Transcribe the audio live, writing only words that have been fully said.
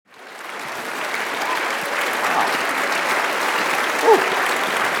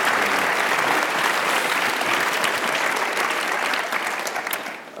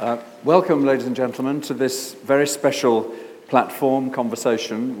Welcome, ladies and gentlemen, to this very special platform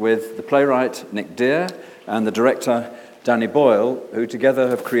conversation with the playwright Nick Dear and the director Danny Boyle, who together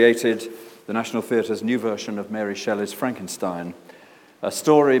have created the National Theatre's new version of Mary Shelley's Frankenstein, a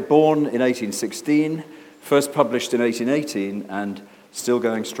story born in 1816, first published in 1818, and still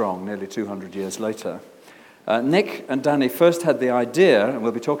going strong nearly 200 years later. Nick and Danny first had the idea, and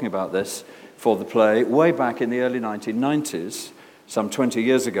we'll be talking about this, for the play way back in the early 1990s, some 20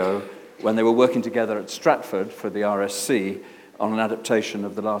 years ago, when they were working together at Stratford for the RSC on an adaptation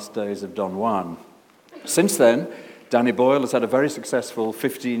of The Last Days of Don Juan. Since then, Danny Boyle has had a very successful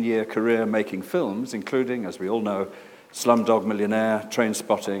 15-year career making films, including, as we all know, Slumdog Millionaire,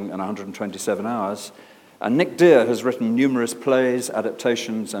 Trainspotting, and 127 Hours. And Nick Dear has written numerous plays,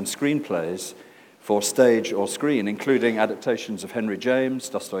 adaptations, and screenplays for stage or screen, including adaptations of Henry James,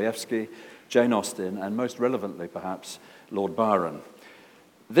 Dostoevsky, Jane Austen, and most relevantly, perhaps, Lord Byron.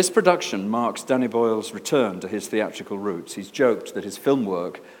 This production marks Danny Boyle's return to his theatrical roots. He's joked that his film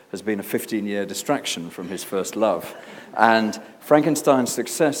work has been a 15-year distraction from his first love. And Frankenstein's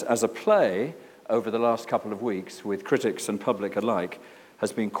success as a play over the last couple of weeks, with critics and public alike,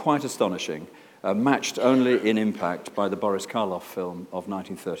 has been quite astonishing, matched only in impact by the Boris Karloff film of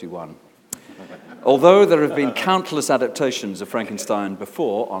 1931. Although there have been countless adaptations of Frankenstein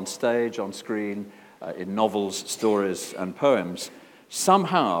before, on stage, on screen, in novels, stories, and poems,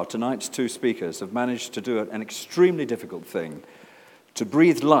 somehow tonight's two speakers have managed to do an extremely difficult thing, to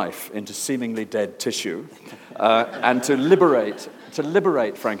breathe life into seemingly dead tissue, and to liberate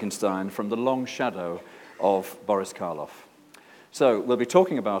Frankenstein from the long shadow of Boris Karloff. So we'll be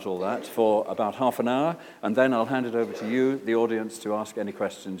talking about all that for about half an hour, and then I'll hand it over to you, the audience, to ask any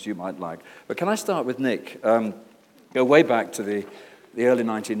questions you might like. But can I start with Nick? Go way back to the early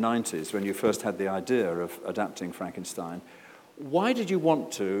 1990s when you first had the idea of adapting Frankenstein. Why did you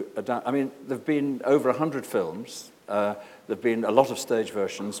want to adapt? I mean, there have been over 100 films. There have been a lot of stage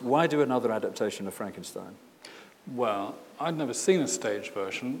versions. Why do another adaptation of Frankenstein? Well, I'd never seen a stage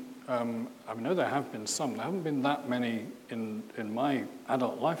version. I know there have been some. There haven't been that many in my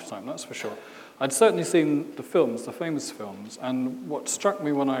adult lifetime, that's for sure. I'd certainly seen the films, the famous films, and what struck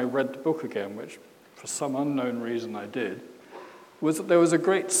me when I read the book again, which for some unknown reason I did, was that there was a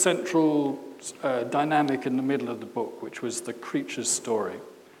great central dynamic in the middle of the book, which was the creature's story,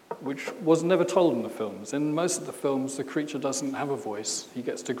 which was never told in the films. In most of the films, the creature doesn't have a voice. He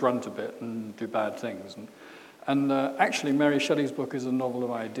gets to grunt a bit and do bad things. And actually, Mary Shelley's book is a novel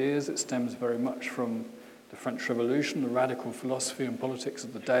of ideas. It stems very much from the French Revolution, the radical philosophy and politics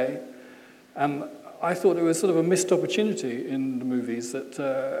of the day. And I thought it was sort of a missed opportunity in the movies that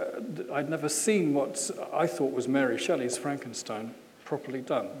I'd never seen what I thought was Mary Shelley's Frankenstein properly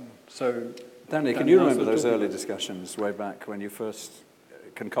done. So, Danny, can you remember those early discussions way back when you first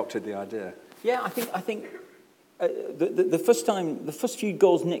concocted the idea? Yeah, I think the first few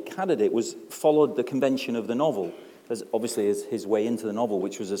goals Nick had at it was followed the convention of the novel, as obviously as his way into the novel,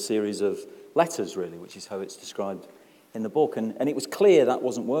 which was a series of letters, really, which is how it's described in the book. And it was clear that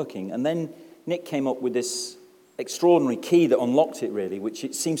wasn't working. And then Nick came up with this extraordinary key that unlocked it, really, which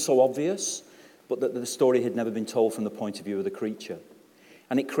it seemed so obvious, but that the story had never been told from the point of view of the creature.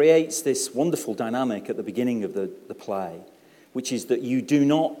 And it creates this wonderful dynamic at the beginning of the play, which is that you do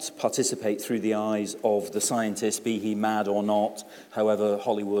not participate through the eyes of the scientist, be he mad or not, however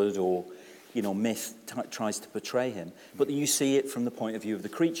Hollywood or myth tries to portray him, but that you see it from the point of view of the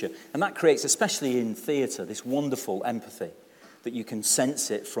creature. And that creates, especially in theatre, this wonderful empathy, that you can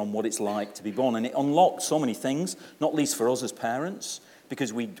sense it from what it's like to be born. And it unlocked so many things, not least for us as parents,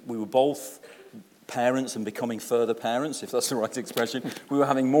 because we were both parents and becoming further parents, if that's the right expression. We were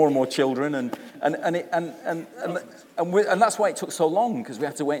having more and more children, and that's why it took so long, because we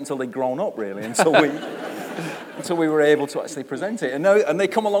had to wait until they'd grown up, really, until we were able to actually present it. And they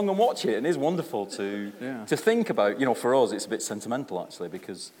come along and watch it, and it's wonderful to think about. For us, it's a bit sentimental actually,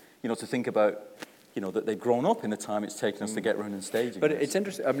 because to think about that they've grown up in the time it's taken us to get around and staging. But it's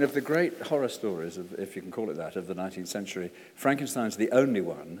interesting. I mean, of the great horror stories, if you can call it that, of the 19th century, Frankenstein's the only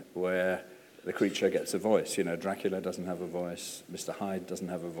one where the creature gets a voice. Dracula doesn't have a voice. Mr. Hyde doesn't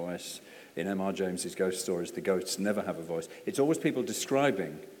have a voice. In M.R. James's ghost stories, the ghosts never have a voice. It's always people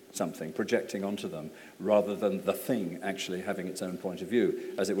describing something, projecting onto them, rather than the thing actually having its own point of view,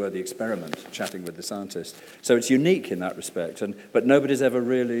 as it were the experiment, chatting with the scientist. So it's unique in that respect, but nobody's ever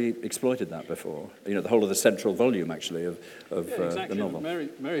really exploited that before. The whole of the central volume, actually, of exactly. The novel.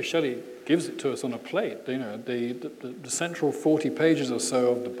 Mary Shelley gives it to us on a plate. The central 40 pages or so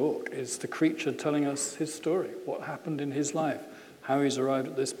of the book is the creature telling us his story, what happened in his life, how he's arrived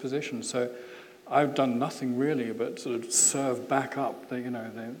at this position. So I've done nothing really but sort of serve back up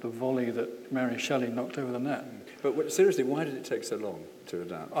the volley that Mary Shelley knocked over the net. But seriously, why did it take so long to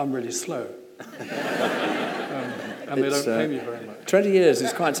adapt? I'm really slow. And they don't pay me very much. 20 years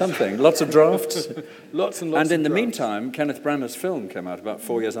is quite something. Lots of drafts. Lots and lots And in of the drafts. meantime, Kenneth Branagh's film came out about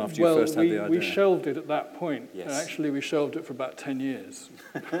 4 years after you first had the idea. We shelved it at that point. Yes. Actually, we shelved it for about 10 years.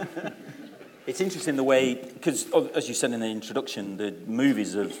 It's interesting the way, because as you said in the introduction, the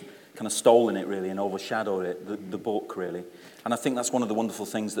movies have kind of stolen it really and overshadowed it, the book really. And I think that's one of the wonderful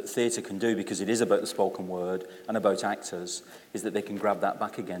things that theatre can do, because it is about the spoken word and about actors, is that they can grab that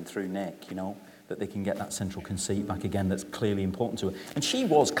back again through Nick, you know, that they can get that central conceit back again that's clearly important to her. And she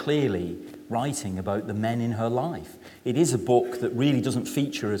was clearly writing about the men in her life. It is a book that really doesn't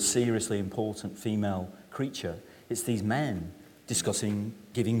feature a seriously important female creature. It's these men discussing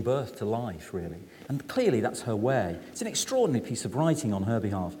giving birth to life, really. And clearly that's her way. It's an extraordinary piece of writing on her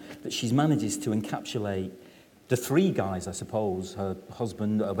behalf that she manages to encapsulate the three guys, I suppose, her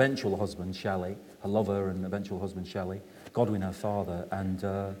husband, eventual husband, Shelley, her lover and eventual husband, Shelley, Godwin, her father, and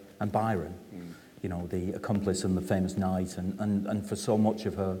Byron, you know, the accomplice and the famous knight, and for so much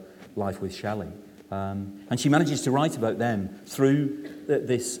of her life with Shelley. And she manages to write about them through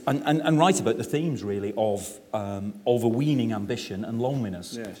this, and write about the themes, really, of overweening ambition and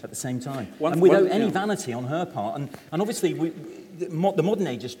loneliness at the same time. And without any vanity on her part. And obviously, the modern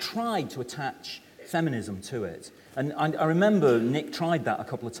age has tried to attach feminism to it. And I remember Nick tried that a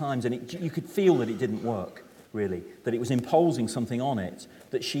couple of times, and you could feel that it didn't work, really, that it was imposing something on it,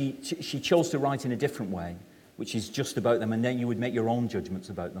 that she chose to write in a different way, which is just about them, and then you would make your own judgments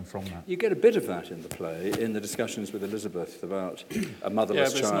about them from that. You get a bit of that in the play, in the discussions with Elizabeth about a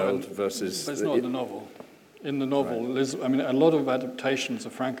motherless child versus... But it's not in the novel. In the novel, right. I mean, a lot of adaptations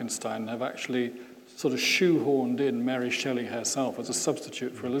of Frankenstein have actually sort of shoehorned in Mary Shelley herself as a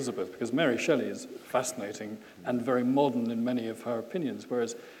substitute for Elizabeth, because Mary Shelley is fascinating and very modern in many of her opinions,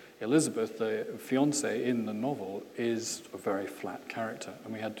 whereas Elizabeth, the fiancée in the novel, is a very flat character,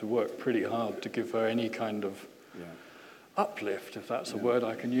 and we had to work pretty hard to give her any kind of uplift, if that's a word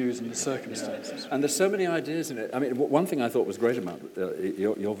I can use in the circumstances. And there's so many ideas in it. I mean, one thing I thought was great about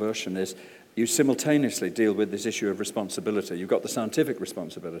your version is you simultaneously deal with this issue of responsibility. You've got the scientific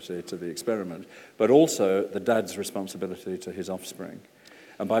responsibility to the experiment, but also the dad's responsibility to his offspring.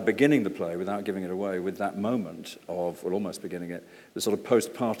 And by beginning the play, without giving it away, with that moment of, or almost beginning it, the sort of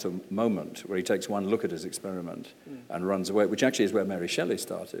postpartum moment where he takes one look at his experiment and runs away, which actually is where Mary Shelley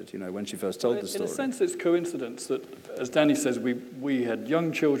started, you know, when she first told the story. In a sense, it's coincidence that, as Danny says, we had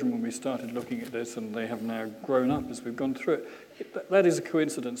young children when we started looking at this, and they have now grown up as we've gone through it. That is a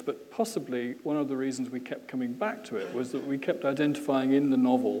coincidence, but possibly one of the reasons we kept coming back to it was that we kept identifying in the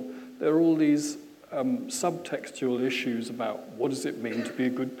novel there are all these subtextual issues about what does it mean to be a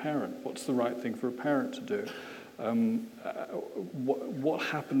good parent? What's the right thing for a parent to do? What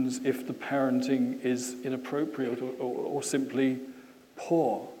happens if the parenting is inappropriate or simply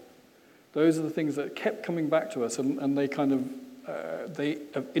poor? Those are the things that kept coming back to us, and they kind of they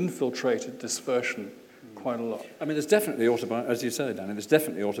have infiltrated this version quite a lot. I mean, there's definitely, as you say, Danny, there's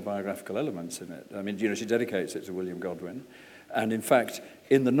definitely autobiographical elements in it. I mean, you know, she dedicates it to William Godwin. And in fact,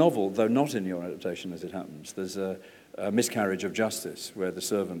 in the novel, though not in your adaptation as it happens, there's a miscarriage of justice where the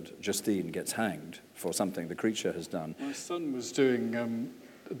servant Justine gets hanged for something the creature has done. My son was doing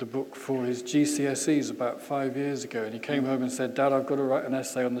the book for his GCSEs about 5 years ago, and he came home and said, "Dad, I've got to write an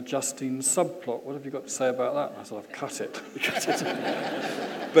essay on the Justine subplot. What have you got to say about that?" And I said, "I've cut it."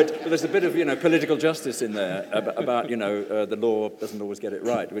 But there's a bit of, you know, political justice in there about, you know, the law doesn't always get it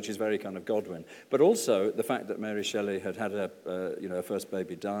right, which is very kind of Godwin. But also the fact that Mary Shelley had her first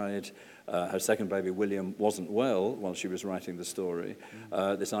baby died, her second baby, William, wasn't well while she was writing the story,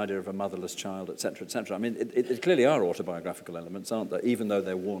 this idea of a motherless child, etc., etc. I mean, it clearly are autobiographical elements, aren't they, even though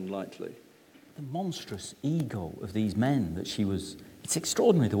they're worn lightly. The monstrous ego of these men that she was... It's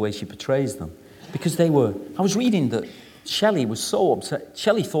extraordinary the way she portrays them, because they were... I was reading that Shelley was so upset.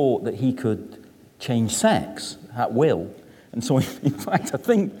 Shelley thought that he could change sex at will. And so, in fact, I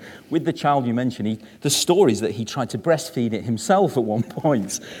think with the child you mentioned, the stories that he tried to breastfeed it himself at one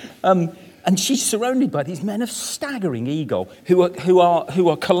point. And she's surrounded by these men of staggering ego who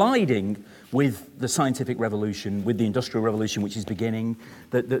are colliding with the scientific revolution, with the industrial revolution, which is beginning.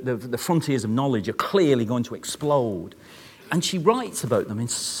 The frontiers of knowledge are clearly going to explode. And she writes about them in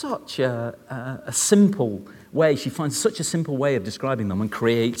such a simple way. She finds such a simple way of describing them and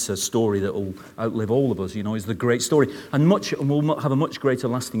creates a story that will outlive all of us, you know, is the great story. And will have a much greater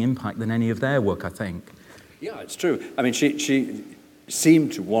lasting impact than any of their work, I think. Yeah, it's true. I mean, she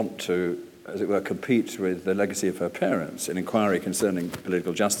seemed to want to as it were, compete with the legacy of her parents, An Inquiry Concerning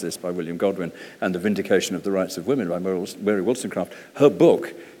Political Justice by William Godwin and The Vindication of the Rights of Women by Mary Wollstonecraft, her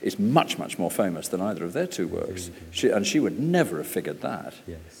book is much, much more famous than either of their two works. She would never have figured that,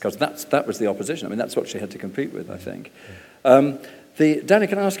 because that was the opposition. I mean, that's what she had to compete with, I think. Danny,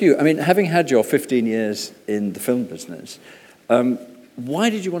 can I ask you, I mean, having had your 15 years in the film business, why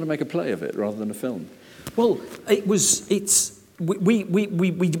did you want to make a play of it rather than a film? Well, we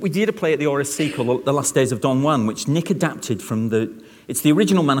did a play at the RSC called The Last Days of Don Juan, which Nick adapted from it's the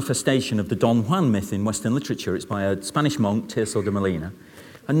original manifestation of the Don Juan myth in Western literature. It's by a Spanish monk, Tirso de Molina.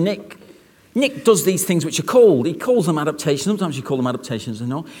 And Nick does these things which are he calls them adaptations, sometimes you call them adaptations,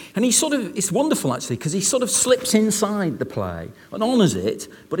 and it's wonderful actually, because he sort of slips inside the play and honours it,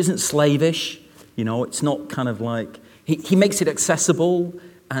 but isn't slavish, it's not kind of like, he makes it accessible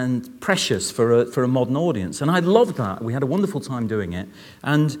and precious for a modern audience. And I loved that. We had a wonderful time doing it.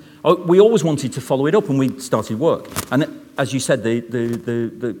 And we always wanted to follow it up, and we started work. And as you said, the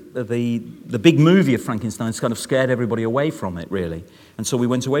big movie of Frankenstein kind of scared everybody away from it, really. And so we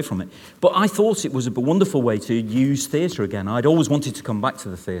went away from it. But I thought it was a wonderful way to use theatre again. I'd always wanted to come back to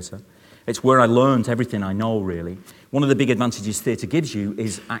the theatre. It's where I learned everything I know, really. One of the big advantages theatre gives you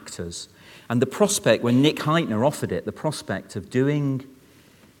is actors. And the prospect, when Nick Hytner offered it, the prospect of doing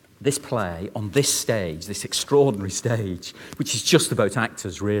this play on this stage, this extraordinary stage, which is just about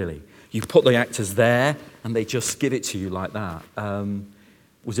actors, really. You put the actors there, and they just give it to you like that.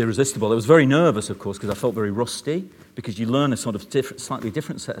 Was irresistible. I was very nervous, of course, because I felt very rusty, because you learn a sort of slightly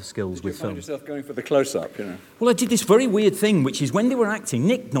different set of skills with film. Did you find yourself going for the close-up, Well, I did this very weird thing, which is when they were acting,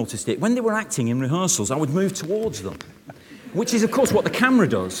 Nick noticed it, when they were acting in rehearsals, I would move towards them. Which is, of course, what the camera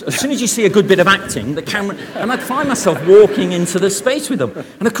does. As soon as you see a good bit of acting, the camera... And I'd find myself walking into the space with them.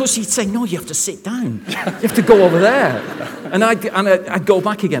 And, of course, he'd say, no, you have to sit down. You have to go over there. And I'd go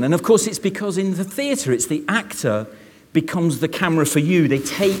back again. And, of course, it's because in the theatre, it's the actor becomes the camera for you. They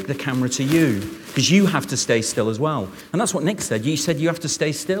take the camera to you because you have to stay still as well. And that's what Nick said. You said you have to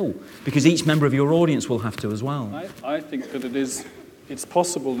stay still because each member of your audience will have to as well. I think that it's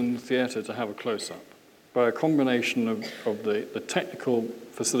possible in the theatre to have a close-up, by a combination of the technical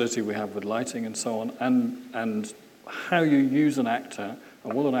facility we have with lighting and so on, and how you use an actor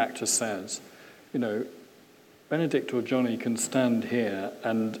and what an actor says. Benedict or Johnny can stand here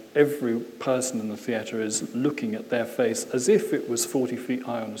and every person in the theatre is looking at their face as if it was 40 feet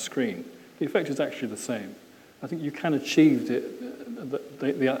high on a screen. The effect is actually the same. I think you can achieve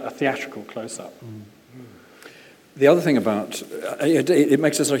a theatrical close-up. The other thing about it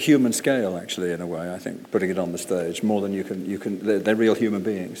makes it a human scale, actually, in a way. I think putting it on the stage more than you can. They're real human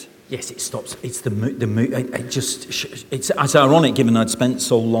beings. Yes, it stops. It's it's ironic, given I'd spent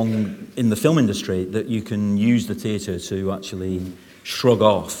so long in the film industry, that you can use the theatre to actually shrug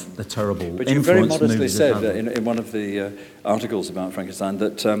off the terrible influence. But you very modestly said in one of the articles about Frankenstein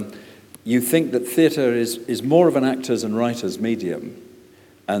that you think that theatre is more of an actor's and writer's medium,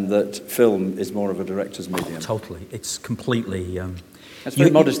 and that film is more of a director's medium. Totally. It's completely... That's very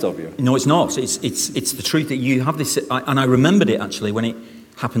modest of you. No, it's not. It's the truth that you have this... and I remembered it, actually, when it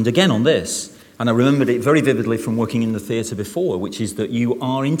happened again on this. And I remembered it very vividly from working in the theatre before, which is that you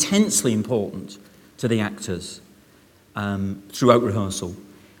are intensely important to the actors throughout rehearsal.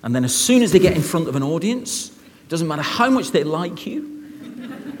 And then as soon as they get in front of an audience, it doesn't matter how much they like you,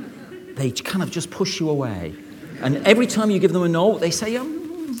 they kind of just push you away. And every time you give them a note, they say,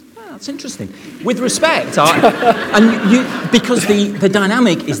 that's interesting. With respect, because the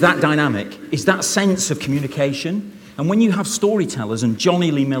dynamic is that sense of communication. And when you have storytellers, and Johnny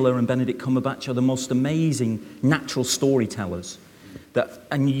Lee Miller and Benedict Cumberbatch are the most amazing natural storytellers,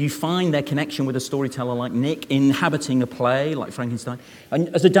 and you find their connection with a storyteller like Nick inhabiting a play like Frankenstein. And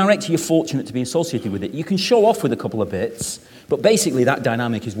as a director, you're fortunate to be associated with it. You can show off with a couple of bits, but basically that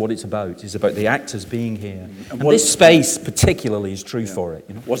dynamic is what it's about. It's about the actors being here. And this space particularly is true for it.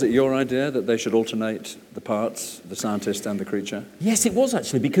 Was it your idea that they should alternate the parts, the scientist and the creature? Yes, it was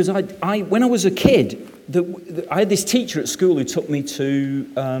actually, because when I was a kid, I had this teacher at school who took me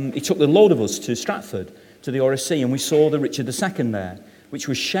to, he took the load of us to Stratford, to the RSC, and we saw the Richard II there, which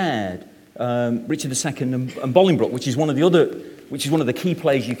was shared, Richard II and Bolingbroke, which is one of the key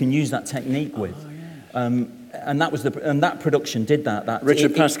plays you can use that technique with. Oh, yeah. And that production did that.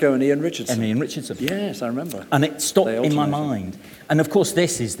 Richard Pascoe and Ian Richardson. And Ian Richardson. Yes, I remember. And it stuck in my mind. And of course,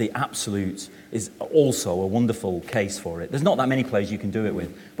 this is is also a wonderful case for it. There's not that many plays you can do it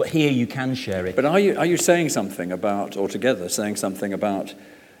with, but here you can share it. But are you saying something about, or together saying something about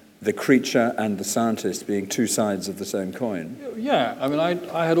the creature and the scientist being two sides of the same coin. Yeah, I mean,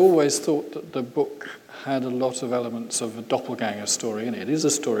 I had always thought that the book had a lot of elements of a doppelganger story in it. It is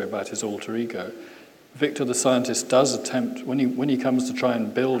a story about his alter ego. Victor the scientist does attempt, when he comes to try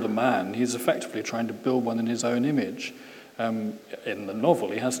and build a man, he's effectively trying to build one in his own image. In the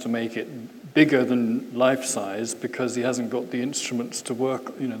novel, he has to make it bigger than life size because he hasn't got the instruments to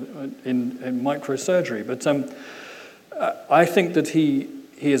work, in microsurgery. But I think that he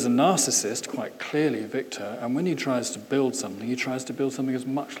is a narcissist, quite clearly, Victor, and when he tries to build something, he tries to build something as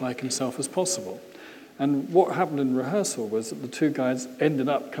much like himself as possible. And what happened in rehearsal was that the two guys ended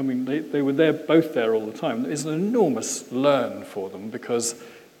up coming, they were there, both there all the time. It's an enormous learn for them because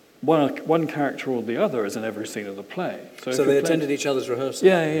one character or the other is in every scene of the play. So they attended each other's rehearsals?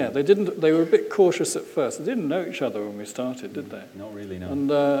 Yeah. They were a bit cautious at first. They didn't know each other when we started, did they? Not really, no.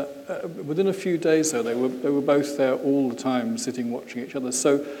 And within a few days, though, they were both there all the time, sitting watching each other.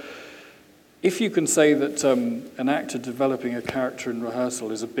 So if you can say that an actor developing a character in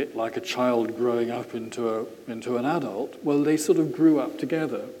rehearsal is a bit like a child growing up into an adult, well, they sort of grew up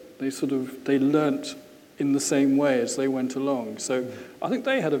together. They learnt in the same way as they went along. So I think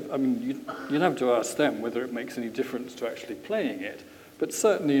they had you'd have to ask them whether it makes any difference to actually playing it. But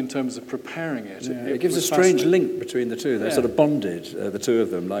certainly in terms of preparing it, it gives a strange link between the two. They're sort of bonded, the two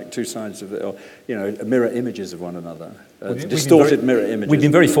of them, like two sides of mirror images of one another, distorted mirror images. We've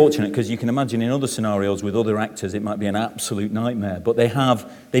been very fortunate because you can imagine in other scenarios with other actors it might be an absolute nightmare. But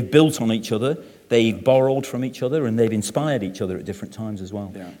they've built on each other, they've borrowed from each other, and they've inspired each other at different times as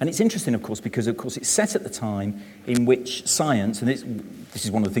well. Yeah. And it's interesting, of course, because of course it's set at the time in which science, and this is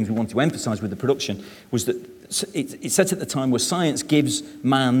one of the things we want to emphasise with the production, was that it's set at the time where science gives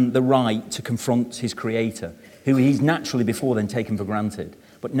man the right to confront his creator, who he's naturally before then taken for granted.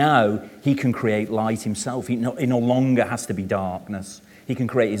 But now he can create light himself. He no longer has to be darkness. He can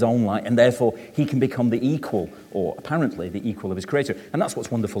create his own light, and therefore he can become the equal, or apparently the equal of his creator. And that's what's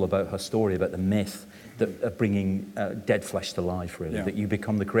wonderful about her story, about the myth of bringing dead flesh to life, really, that you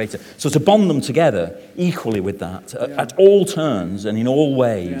become the creator. So to bond them together equally with that, at all turns and in all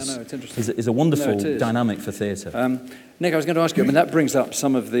ways, is a wonderful dynamic for theatre. Nick, I was going to ask you, that brings up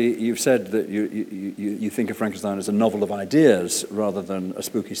some of you've said that you think of Frankenstein as a novel of ideas rather than a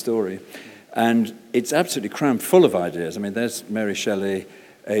spooky story. And it's absolutely crammed full of ideas. There's Mary Shelley,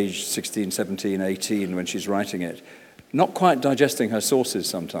 age 16, 17, 18, when she's writing it, not quite digesting her sources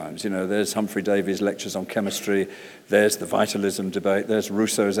sometimes. There's Humphrey Davy's lectures on chemistry, there's the vitalism debate, there's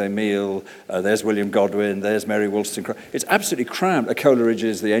Rousseau's Emile, there's William Godwin, there's Mary Wollstonecraft. It's absolutely crammed.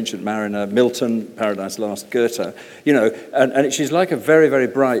 Coleridge's The Ancient Mariner, Milton, Paradise Lost, Goethe, and she's like a very, very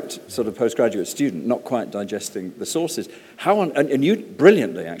bright sort of postgraduate student, not quite digesting the sources. And you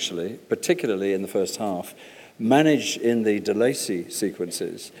brilliantly, actually, particularly in the first half, manage in the De Lacy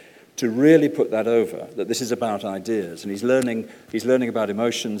sequences to really put that over, that this is about ideas. And he's learning about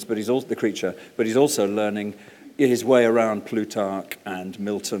emotions, but he's also the creature, but he's also learning his way around Plutarch and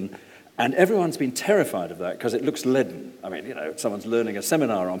Milton. And everyone's been terrified of that because it looks leaden. Someone's learning a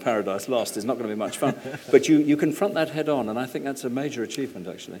seminar on Paradise Lost is not going to be much fun. But you confront that head on, and I think that's a major achievement,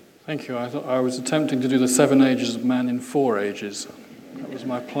 actually. Thank you. I thought I was attempting to do the 7 ages of man in 4 ages. That was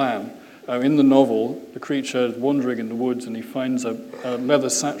my plan. In the novel, the creature is wandering in the woods and he finds a leather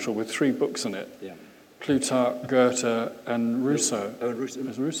satchel with 3 books in it. Yeah. Plutarch, Goethe, and Rousseau. Rousseau.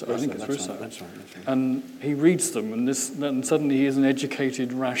 It's Rousseau. I think it's Rousseau. That's right. And he reads them, and suddenly he is an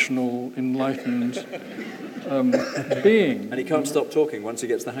educated, rational, enlightened being. And he can't stop talking once he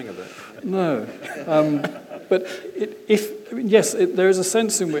gets the hang of it. No. But there is a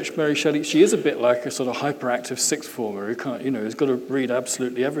sense in which Mary Shelley, she is a bit like a sort of hyperactive sixth former who can't, who's got to read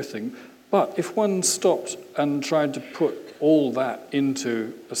absolutely everything. But if one stopped and tried to put all that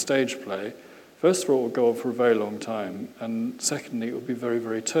into a stage play, first of all, it would go on for a very long time, and secondly, it would be very,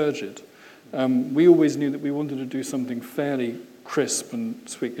 very turgid. We always knew that we wanted to do something fairly crisp and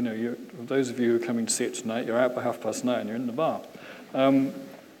sweet. Those of you who are coming to see it tonight, you're out by 9:30, you're in the bar.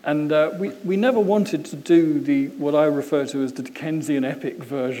 We never wanted to do what I refer to as the Dickensian epic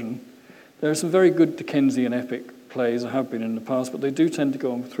version. There are some very good Dickensian epic plays, have been in the past, but they do tend to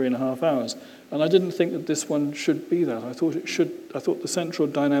go on for 3.5 hours. And I didn't think that this one should be that. I thought the central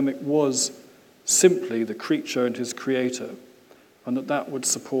dynamic was simply the creature and his creator, and that would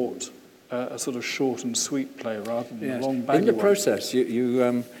support a sort of short and sweet play rather than a long baggy one. In the process,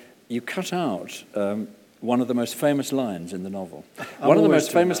 you cut out one of the most famous lines in the novel. One of the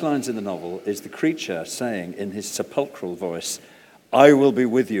most famous lines in the novel is the creature saying in his sepulchral voice, "I will be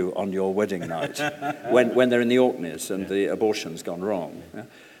with you on your wedding night," when they're in the Orkneys and the abortion's gone wrong.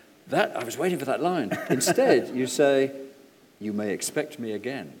 I was waiting for that line. Instead, you say, "You may expect me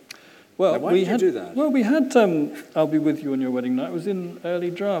again." Well, Now, why did you do that? Well, we had "I'll Be With You on Your Wedding Night." It was in early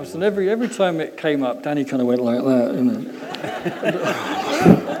drafts, and every time it came up, Danny kind of went like that,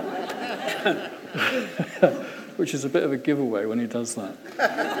 which is a bit of a giveaway when he does that.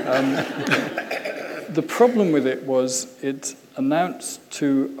 The problem with it was it announced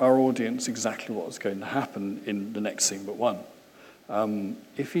to our audience exactly what was going to happen in the next scene but one.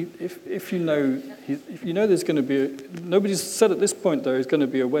 If you know there's going to be nobody's said at this point there is going to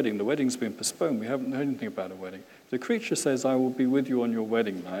be a wedding. The wedding's been postponed. We haven't heard anything about a wedding. The creature says, "I will be with you on your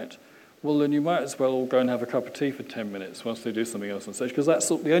wedding night." Well, then you might as well all go and have a cup of tea for 10 minutes whilst they do something else on stage, because that's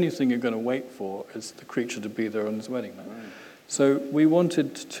the only thing you're going to wait for is the creature to be there on his wedding night. Right. So we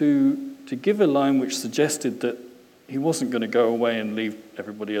wanted to give a line which suggested that he wasn't going to go away and leave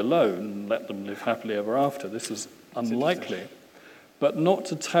everybody alone and let them live happily ever after. This is unlikely. But not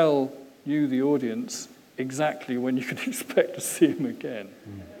to tell you, the audience, exactly when you can expect to see him again.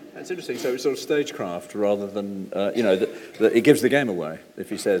 That's interesting. So it's sort of stagecraft rather than, that it gives the game away if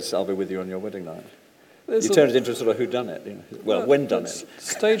he says, "I'll be with you on your wedding night." You turn it into a sort of whodunit. When done it.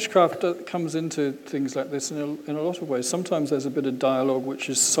 Stagecraft comes into things like this in a lot of ways. Sometimes there's a bit of dialogue which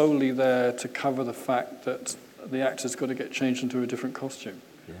is solely there to cover the fact that the actor's got to get changed into a different costume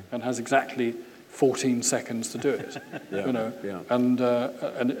and has exactly 14 seconds to do it, and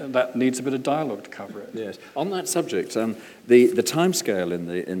that needs a bit of dialogue to cover it. Yes. On that subject, the time scale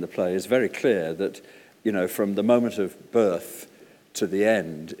in the play is very clear that, from the moment of birth to the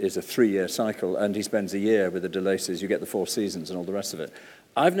end is a 3-year cycle, and he spends a year with the de Lacy's. You get the 4 seasons and all the rest of it.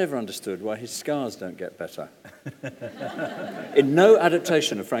 I've never understood why his scars don't get better. In no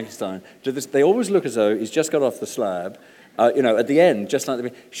adaptation of Frankenstein, they always look as though he's just got off the slab. At the end, just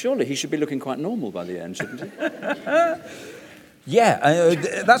like surely he should be looking quite normal by the end, shouldn't he?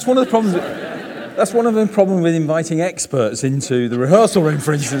 That's one of the problems. That's one of the problems with inviting experts into the rehearsal room,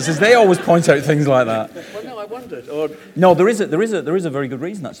 for instance, is they always point out things like that. Well, no, I wondered. No, there is a very good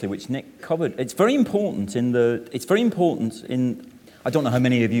reason actually, which Nick covered. It's very important in. I don't know how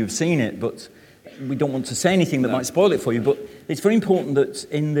many of you have seen it, but we don't want to say anything that might spoil it for you. But it's very important that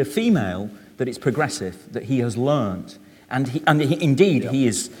in the female that it's progressive, that he has learned. And he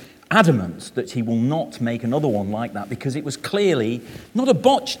is adamant that he will not make another one like that, because it was clearly not a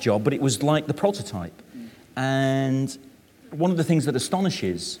botched job, but it was like the prototype. And one of the things that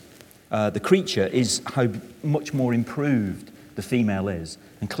astonishes the creature is how much more improved the female is.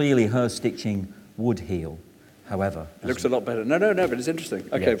 And clearly her stitching would heal, however. It looks a lot better. No, but it's interesting.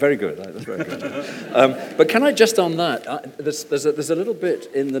 Okay, very good. That's very good. But can I just on that, there's a little bit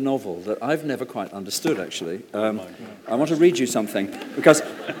in the novel that I've never quite understood, actually. I want to read you something, because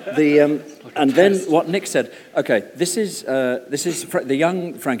and then what Nick said, okay, this is the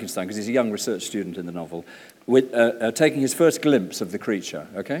young Frankenstein, because he's a young research student in the novel, with taking his first glimpse of the creature,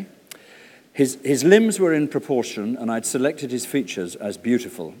 okay? His limbs were in proportion, and I'd selected his features as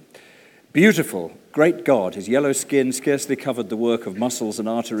beautiful. Beautiful, great God, his yellow skin scarcely covered the work of muscles and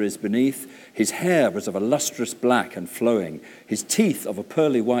arteries beneath. His hair was of a lustrous black and flowing, his teeth of a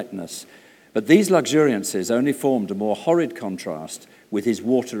pearly whiteness. But these luxuriances only formed a more horrid contrast with his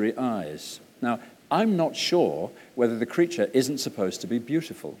watery eyes. Now, I'm not sure whether the creature isn't supposed to be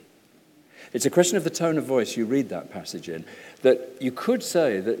beautiful. It's a question of the tone of voice you read that passage in, that you could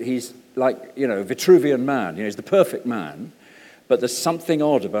say that he's like, Vitruvian man, he's the perfect man, but there's something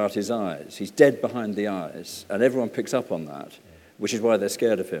odd about his eyes. He's dead behind the eyes, and everyone picks up on that, which is why they're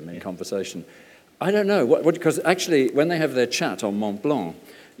scared of him in conversation. I don't know, because actually, when they have their chat on Mont Blanc,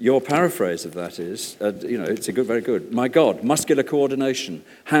 your paraphrase of that is, it's very good. My God, muscular coordination,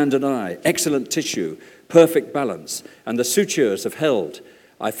 hand and eye, excellent tissue, perfect balance, and the sutures have held.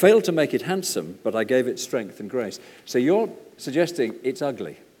 I failed to make it handsome, but I gave it strength and grace. So you're suggesting it's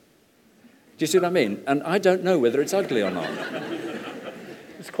ugly. Do you see what I mean? And I don't know whether it's ugly or not.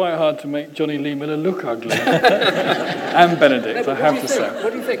 It's quite hard to make Johnny Lee Miller look ugly. And Benedict, I have to say.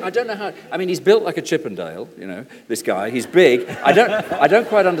 What do you think? I don't know how. I mean, he's built like a Chippendale, this guy. He's big. I don't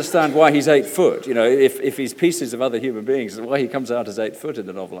quite understand why he's 8 foot. If he's pieces of other human beings, why he comes out as 8 foot in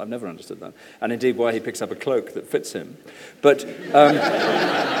the novel. I've never understood that. And indeed, why he picks up a cloak that fits him. But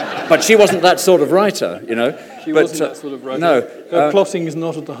she wasn't that sort of writer, She wasn't that sort of writer. No. Her plotting is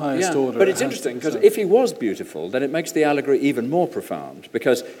not at the highest order. But it's interesting, because if he was beautiful, then it makes the allegory even more profound,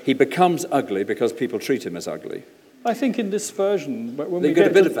 because he becomes ugly because people treat him as ugly. I think in this version, when we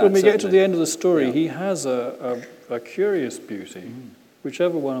get to the end of the story, he has a curious beauty,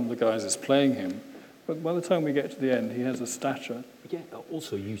 whichever one of the guys is playing him. But by the time we get to the end, he has a stature. Yeah,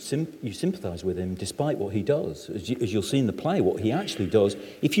 also you sympathise with him despite what he does. As you'll see in the play, what he actually does.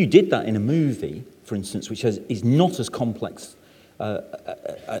 If you did that in a movie, for instance, which is not as complex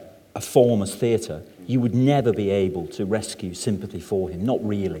a form as theatre, you would never be able to rescue sympathy for him, not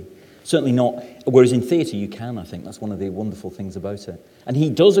really. Certainly not, whereas in theatre you can, I think. That's one of the wonderful things about it. And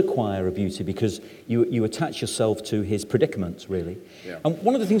he does acquire a beauty because you attach yourself to his predicament, really. Yeah. And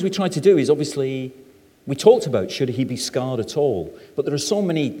one of the things we tried to do is, obviously, we talked about should he be scarred at all, but there are so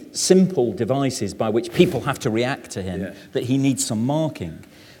many simple devices by which people have to react to him that he needs some marking.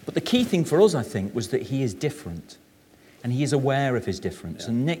 But the key thing for us, I think, was that he is different, and he is aware of his difference.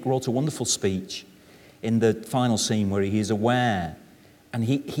 And Nick wrote a wonderful speech in the final scene where he is aware. And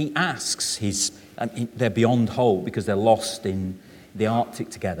he asks they're beyond hope because they're lost in the Arctic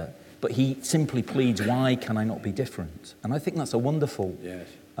together. But he simply pleads, why can I not be different? And I think that's a wonderful,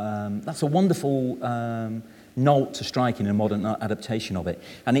 note to strike in a modern adaptation of it.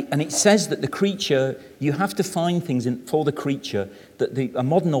 And it says that the creature, you have to find things for the creature that a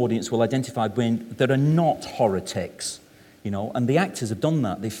modern audience will identify that are not horror tics. And the actors have done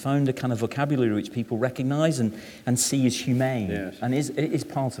that. They've found a kind of vocabulary which people recognise and see as humane, and is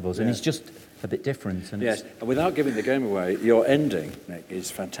part of us, and it's just a bit different. And and without giving the game away, your ending, Nick, is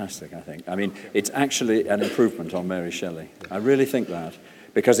fantastic, I think. I mean, it's actually an improvement on Mary Shelley. I really think that,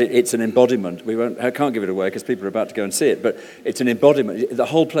 because it's an embodiment. I can't give it away because people are about to go and see it, but it's an embodiment. The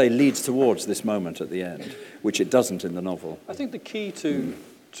whole play leads towards this moment at the end, which it doesn't in the novel. I think the key to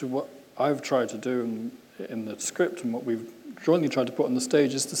what I've tried to do in the script and what we've jointly tried to put on the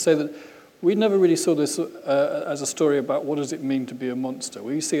stage is to say that we never really saw this as a story about what does it mean to be a monster.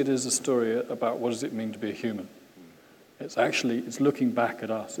 We see it as a story about what does it mean to be a human. It's looking back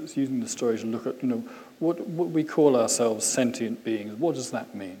at us. It's using the story to look at, what we call ourselves sentient beings. What does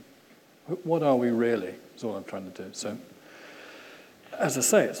that mean? What are we really? Is all I'm trying to do. So, as I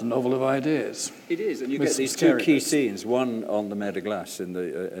say, it's a novel of ideas. It is, and you get these two key scenes. One on the Mer de Glace in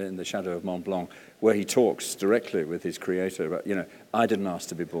the shadow of Mont Blanc, where he talks directly with his creator about, I didn't ask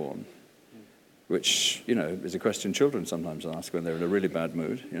to be born, which, is a question children sometimes ask when they're in a really bad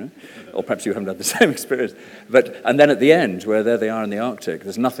mood, or perhaps you haven't had the same experience. And then at the end, where there they are in the Arctic,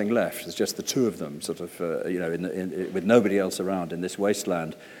 there's nothing left. There's just the two of them, sort of, with nobody else around in this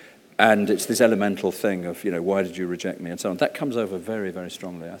wasteland. And it's this elemental thing of, why did you reject me, and so on. That comes over very, very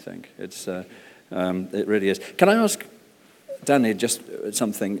strongly, I think. It really is. Can I ask Danny just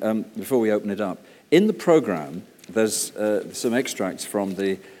something before we open it up? In the programme, there's some extracts from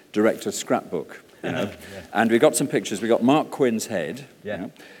the director's scrapbook, and we've got some pictures. We've got Mark Quinn's head.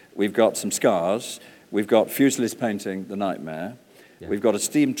 We've got some scars. We've got Fuseli's painting The Nightmare. We've got a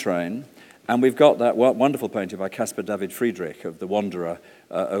steam train. And we've got that wonderful painting by Caspar David Friedrich of the Wanderer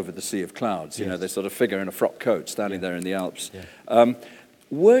over the Sea of Clouds. This sort of figure in a frock coat standing there in the Alps.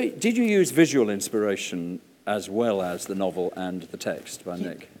 Did you use visual inspiration as well as the novel and the text by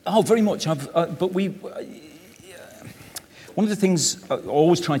Nick? Oh, very much. One of the things I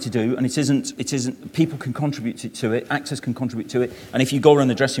always try to do, and it isn't, people can contribute to it, actors can contribute to it, and if you go around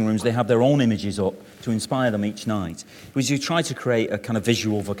the dressing rooms, they have their own images up to inspire them each night, was you try to create a kind of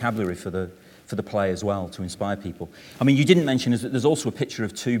visual vocabulary for the play as well, to inspire people. I mean, you didn't mention is that there's also a picture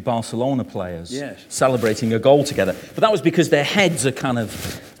of two Barcelona players celebrating a goal together, but that was because their heads are kind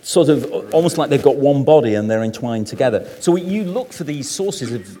of sort of almost like they've got one body and they're entwined together. So you look for these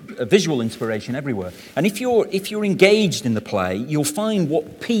sources of visual inspiration everywhere. And if you're engaged in the play, you'll find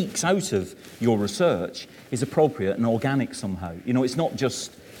what peaks out of your research is appropriate and organic somehow. It's not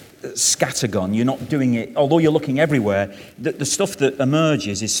just scattergun. You're not doing it, although you're looking everywhere, the stuff that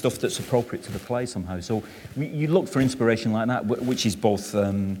emerges is stuff that's appropriate to the play somehow. So you look for inspiration like that, which is both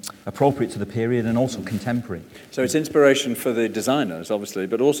appropriate to the period and also contemporary. So it's inspiration for the designers, obviously,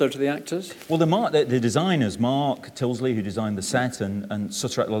 but also to the actors? Well, the designers, Mark Tilsley, who designed the set, and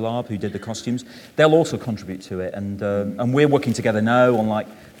Sutrat Lalab, who did the costumes, they'll also contribute to it. And we're working together now on, like,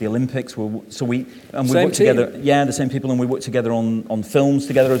 the Olympics. We work together. Yeah, the same people, and we work together on films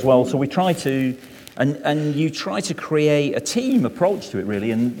together as well. So we try to, and you try to create a team approach to it,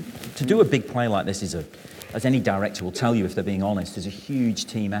 really. And to do a big play like this is as any director will tell you, if they're being honest, is a huge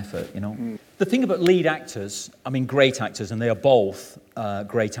team effort. The thing about lead actors, I mean, great actors, and they are both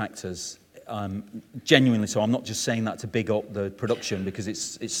great actors. Genuinely so. I'm not just saying that to big up the production because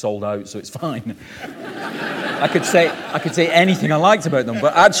it's sold out, so it's fine. I could say anything I liked about them,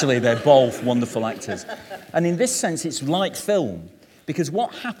 but actually they're both wonderful actors. And in this sense, it's like film, because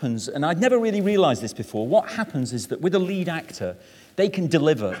what happens, and I'd never really realised this before, what happens is that with a lead actor, they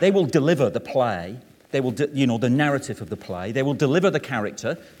will deliver the play. They will, the narrative of the play. They will deliver the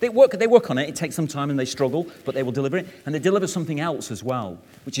character. They work on it. It takes some time and they struggle, but they will deliver it. And they deliver something else as well,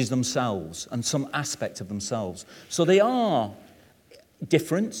 which is themselves and some aspect of themselves. So they are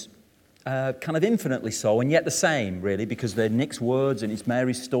different. kind of infinitely so, and yet the same, really, because they're Nick's words and it's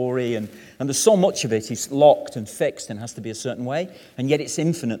Mary's story, and there's so much of it is locked and fixed and has to be a certain way, and yet it's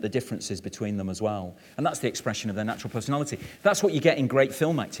infinite, the differences between them as well. And that's the expression of their natural personality. That's what you get in great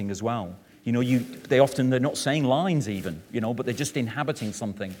film acting as well. You know, they're not saying lines even, you know, but they're just inhabiting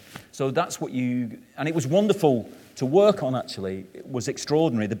something. So that's what and it was wonderful to work on, actually. It was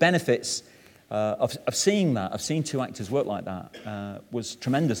extraordinary. The benefits of seeing that, of seeing two actors work like that, was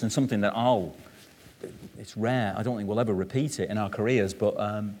tremendous, and something that it's rare. I don't think we'll ever repeat it in our careers, but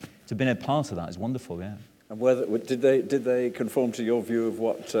to have been a part of that is wonderful, yeah. And did they conform to your view of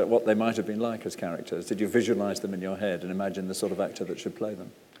what they might have been like as characters? Did you visualise them in your head and imagine the sort of actor that should play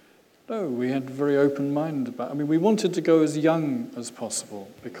them? No, we had a very open mind about it. I mean, we wanted to go as young as possible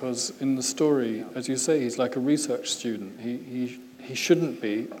because in the story, as you say, he's like a research student. He shouldn't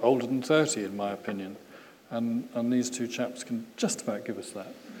be older than 30, in my opinion. And these two chaps can just about give us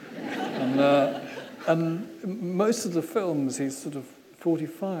that. And most of the films, he's sort of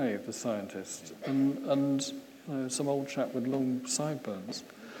 45, the scientist, and you know, some old chap with long sideburns.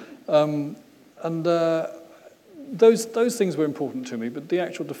 Those things were important to me, but the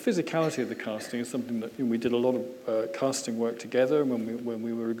physicality of the casting is something that we did a lot of casting work together. And when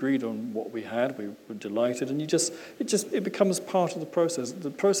we were agreed on what we had, we were delighted. And it becomes part of the process. The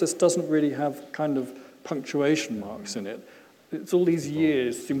process doesn't really have kind of punctuation marks in it. It's all these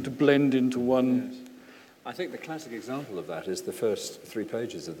years seem to blend into one. Yes. I think the classic example of that is the first 3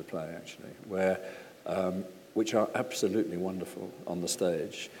 pages of the play, actually, which are absolutely wonderful on the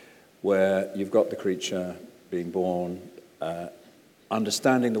stage, where you've got the creature being born,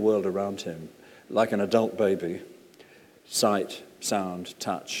 understanding the world around him like an adult baby, sight, sound,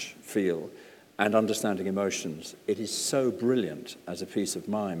 touch, feel, and understanding emotions. It is so brilliant as a piece of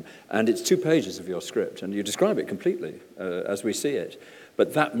mime. And it's 2 pages of your script, and you describe it completely as we see it.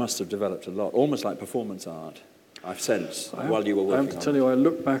 But that must have developed a lot, almost like performance art, I've sensed, while you were working on it. I have to tell you, I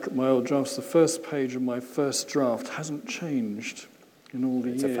look back at my old drafts, the first page of my first draft hasn't changed in all the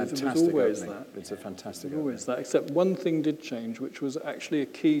years. It was always that. It's a fantastic opening. Always that, except one thing did change, which was actually a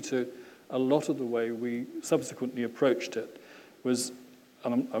key to a lot of the way we subsequently approached it, was,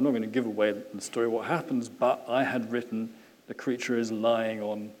 and I'm not going to give away the story of what happens, but I had written the creature is lying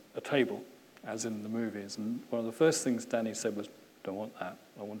on a table, as in the movies. And one of the first things Danny said was, don't want that,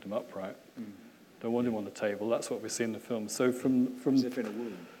 I want him upright. Don't want him on the table. That's what we see in the film. So from as if in a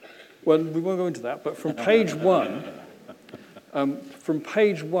womb. Well, we won't go into that, but from page one,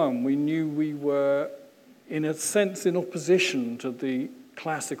 we knew we were, in a sense, in opposition to the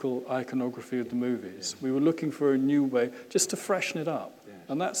classical iconography of the movies. Yes. We were looking for a new way, just to freshen it up. Yes.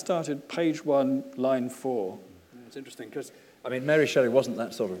 And that started page 1, line 4. It's interesting, because, I mean, Mary Shelley wasn't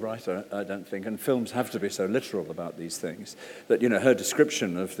that sort of writer, I don't think, and films have to be so literal about these things, that, you know, her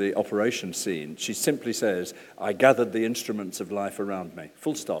description of the operation scene, she simply says, I gathered the instruments of life around me,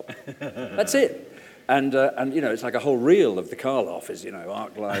 full stop. That's it. And you know, it's like a whole reel of the Karloff is, you know,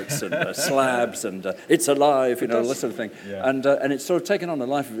 arc lights and slabs and it's alive, you know, all this sort of thing. Yeah. And it's sort of taken on a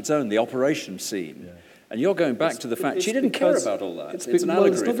life of its own, the operation scene. Yeah. And you're going back to the fact she didn't care about all that. It's an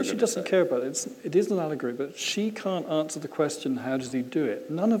allegory. It's not that she doesn't care about it. It is an allegory, but she can't answer the question, how does he do it?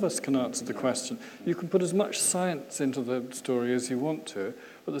 None of us can answer the question. You can put as much science into the story as you want to,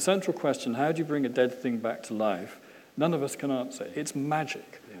 but the central question, how do you bring a dead thing back to life, none of us can answer. It's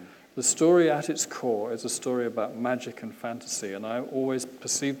magic. The story at its core is a story about magic and fantasy, and I always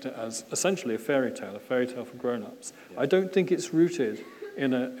perceived it as essentially a fairy tale for grown-ups. Yeah. I don't think it's rooted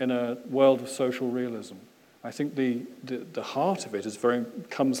in a world of social realism. I think the heart of it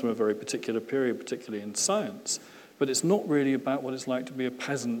comes from a very particular period, particularly in science, but it's not really about what it's like to be a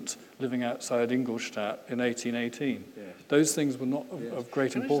peasant living outside Ingolstadt in 1818. Yes. Those things were not of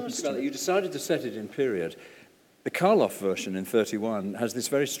great importance to me. You decided to set it in period. The Karloff version in 31 has this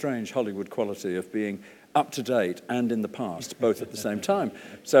very strange Hollywood quality of being up to date and in the past, both at the same time.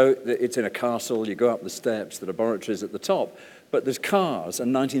 So it's in a castle, you go up the steps, the laboratories at the top, but there's cars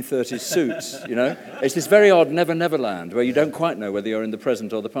and 1930s suits, you know? It's this very odd Never Never Land where you don't quite know whether you're in the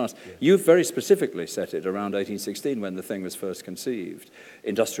present or the past. You've very specifically set it around 1816 when the thing was first conceived.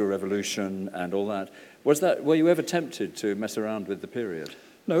 Industrial Revolution and all that. Were you ever tempted to mess around with the period?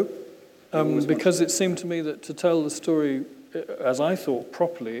 No. Because it seemed to me that to tell the story, as I thought,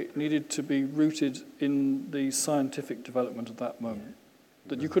 properly, it needed to be rooted in the scientific development of that moment.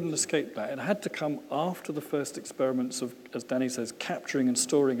 That you couldn't escape that. It had to come after the first experiments of, as Danny says, capturing and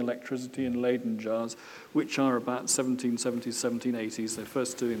storing electricity in Leyden jars, which are about 1770s, 1780s. They're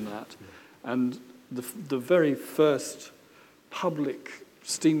first doing that. And the very first public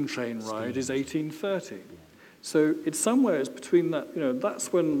steam train ride is 1830. So it's somewhere it's between that,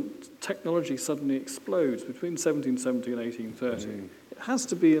 that's when technology suddenly explodes, between 1770 and 1830. It has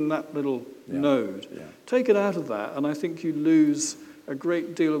to be in that little node. Yeah. Take it out of that, and I think you lose a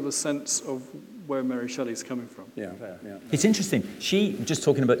great deal of the sense of where Mary Shelley's coming from. Yeah. It's interesting. It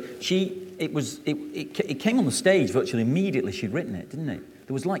came on the stage virtually immediately she'd written it, didn't it?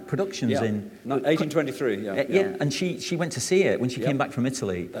 There was like productions in 1823. And she went to see it when she came back from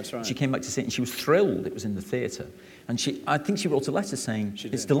Italy. That's right. She came back to see it, and she was thrilled it was in the theatre. And I think she wrote a letter saying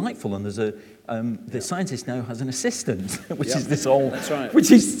it's delightful, and there's the scientist now has an assistant, which is this whole. That's right.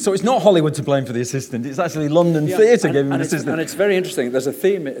 So it's not Hollywood to blame for the assistant. It's actually London Theatre giving him an assistant. And it's very interesting. There's a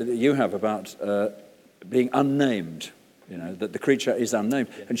theme that you have about being unnamed. That the creature is unnamed.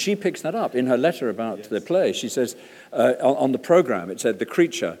 And she picks that up in her letter about the play. She says, on the programme, it said, the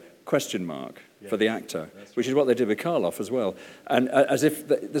creature, ? For the actor, which is what they did with Karloff as well. And as if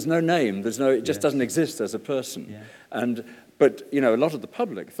there's no name, it just doesn't exist as a person. Yeah. But a lot of the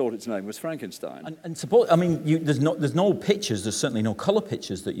public thought its name was Frankenstein. There's no pictures, there's certainly no colour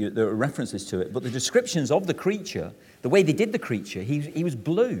pictures there are references to it, but the descriptions of the creature, the way they did the creature, he was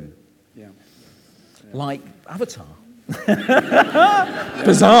blue. Yeah. Like Avatar.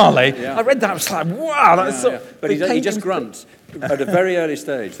 Bizarrely, I read that. I was like, "Wow, that's so." But he just grunts at a very early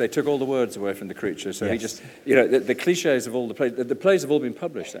stage. They took all the words away from the creature, so he just, the cliches of all the plays. The plays have all been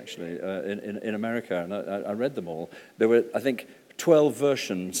published actually in America, and I read them all. There were, I think, 12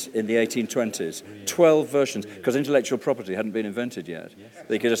 versions in the 1820s. 12 versions, because intellectual property hadn't been invented yet.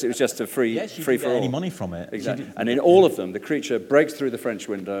 It was just a free for all. Any money from it? Exactly. And in all of them, the creature breaks through the French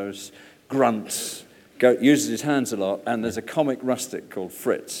windows, grunts. Uses his hands a lot, and there's a comic rustic called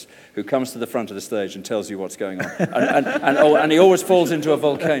Fritz who comes to the front of the stage and tells you what's going on. And he always falls into a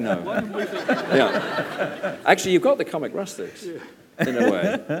volcano. Actually, you've got the comic rustics, in a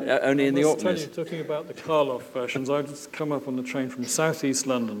way, only in the Orkneys. Talking about the Karloff versions, I just come up on the train from southeast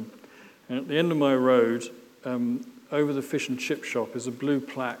London, and at the end of my road, over the fish and chip shop is a blue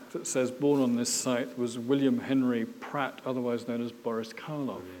plaque that says, born on this site was William Henry Pratt, otherwise known as Boris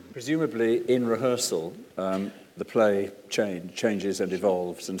Karloff. Presumably, in rehearsal, the play changes and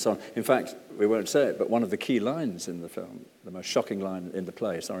evolves and so on. In fact, we won't say it, but one of the key lines in the film, the most shocking line in the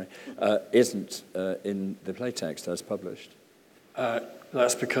play, isn't in the play text as published.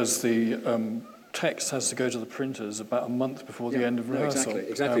 That's because the text has to go to the printers about a month before the end of rehearsal.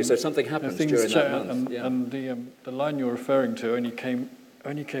 Exactly. So something happens during that month. And the line you're referring to only came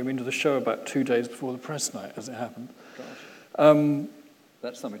into the show about 2 days before the press night, as it happened. Gosh.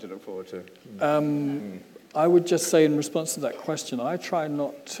 That's something to look forward to. I would just say in response to that question, I try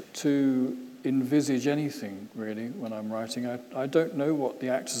not to envisage anything, really, when I'm writing. I don't know what the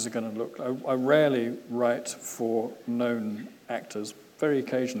actors are going to look like. I rarely write for known actors, very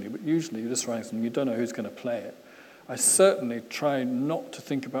occasionally, but usually you just write them, you don't know who's going to play it. I certainly try not to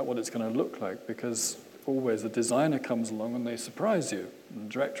think about what it's going to look like, because always a designer comes along and they surprise you. And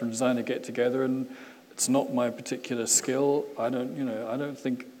the director and designer get together, and it's not my particular skill. I don't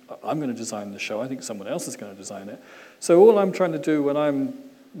think I'm going to design the show. I think someone else is going to design it. So all I'm trying to do when I'm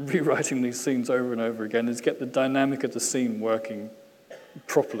rewriting these scenes over and over again is get the dynamic of the scene working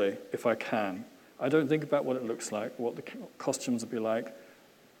properly, if I can. I don't think about what it looks like, what the costumes will be like,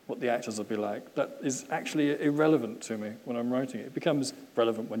 what the actors will be like. That is actually irrelevant to me when I'm writing it. It becomes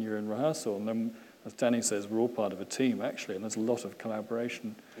relevant when you're in rehearsal, and then, as Danny says, we're all part of a team, actually, and there's a lot of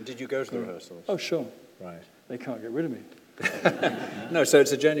collaboration. And did you go to the rehearsals? Oh, sure. Right. They can't get rid of me. No, so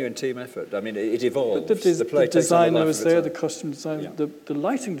it's a genuine team effort. I mean, it evolves. But the designer was there, the costume designer, yeah. the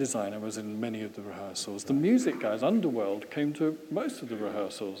lighting designer was in many of the rehearsals. The music guys, Underworld, came to most of the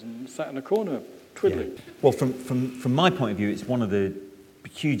rehearsals and sat in a corner twiddling. Yeah. Well, from my point of view, it's one of the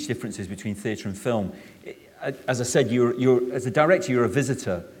huge differences between theatre and film. As I said, you're as a director, you're a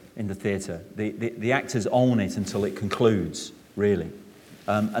visitor in the theatre. The actors own it until it concludes, really.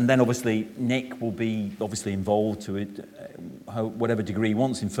 And then obviously Nick will be involved to it, whatever degree he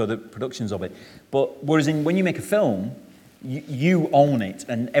wants in further productions of it. But whereas when you make a film, you own it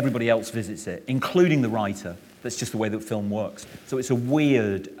and everybody else visits it, including the writer. That's just the way that film works. So it's a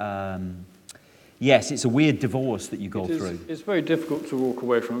weird, it's a weird divorce that you go through. It's very difficult to walk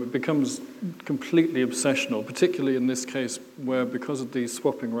away from it. It becomes completely obsessional, particularly in this case where, because of the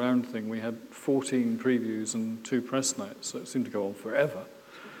swapping around thing, we had 14 previews and 2 press nights, so it seemed to go on forever.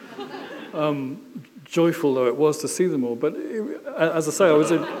 Joyful though it was to see them all, but as I say,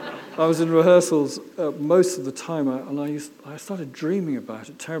 I was in rehearsals most of the time, and I started dreaming about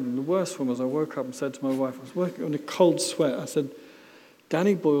it terribly. And the worst one was I woke up and said to my wife, I was working on a cold sweat, I said,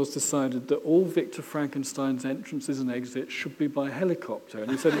 Danny Boyle's decided that all Victor Frankenstein's entrances and exits should be by helicopter.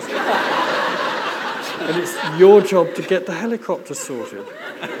 And he said, and it's your job to get the helicopter sorted.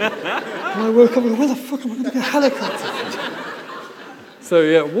 And I woke up and where the fuck am I going to get a helicopter? So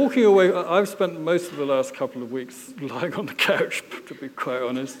yeah, walking away, I've spent most of the last couple of weeks lying on the couch, to be quite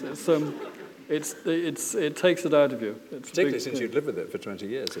honest. It takes it out of you. Particularly since you'd lived with it for 20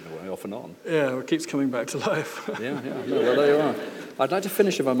 years, in a way, off and on. Yeah, it keeps coming back to life. Yeah. No, well, there you are. I'd like to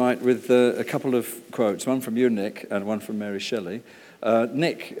finish, if I might, with a couple of quotes, one from you, Nick, and one from Mary Shelley.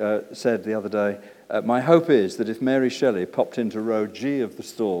 Nick said the other day, my hope is that if Mary Shelley popped into row G of the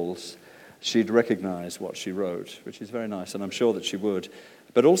stalls, she'd recognise what she wrote, which is very nice, and I'm sure that she would.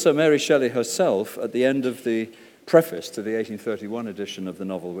 But also Mary Shelley herself, at the end of the preface to the 1831 edition of the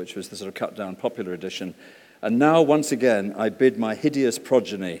novel, which was the sort of cut-down popular edition, and now, once again, I bid my hideous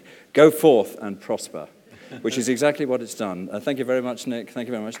progeny, go forth and prosper, which is exactly what it's done. Thank you very much, Nick. Thank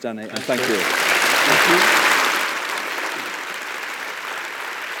you very much, Danny, and thank you. Thank you.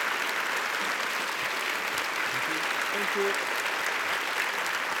 Thank you.